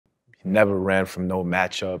He never ran from no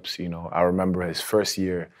matchups. You know, I remember his first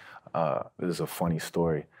year. This is a funny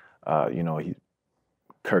story. You know,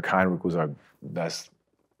 Kirk Heinrich was our best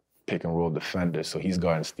pick and roll defender, so he's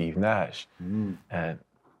guarding Steve Nash. And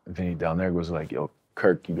Vinny Del Negro was like, "Yo,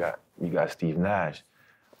 Kirk, you got Steve Nash."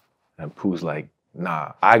 And Pooh's like,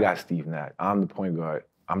 "Nah, I got Steve Nash. I'm the point guard.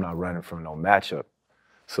 I'm not running from no matchup."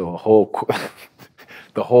 So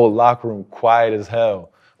the whole locker room quiet as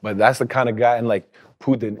hell. But that's the kind of guy, and like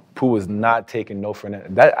Pooh was not taking no for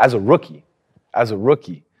that as a rookie.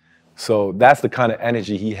 So that's the kind of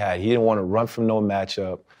energy he had. He didn't want to run from no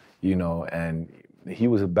matchup, you know, and he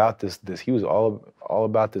was about this he was all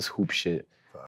about this hoop shit.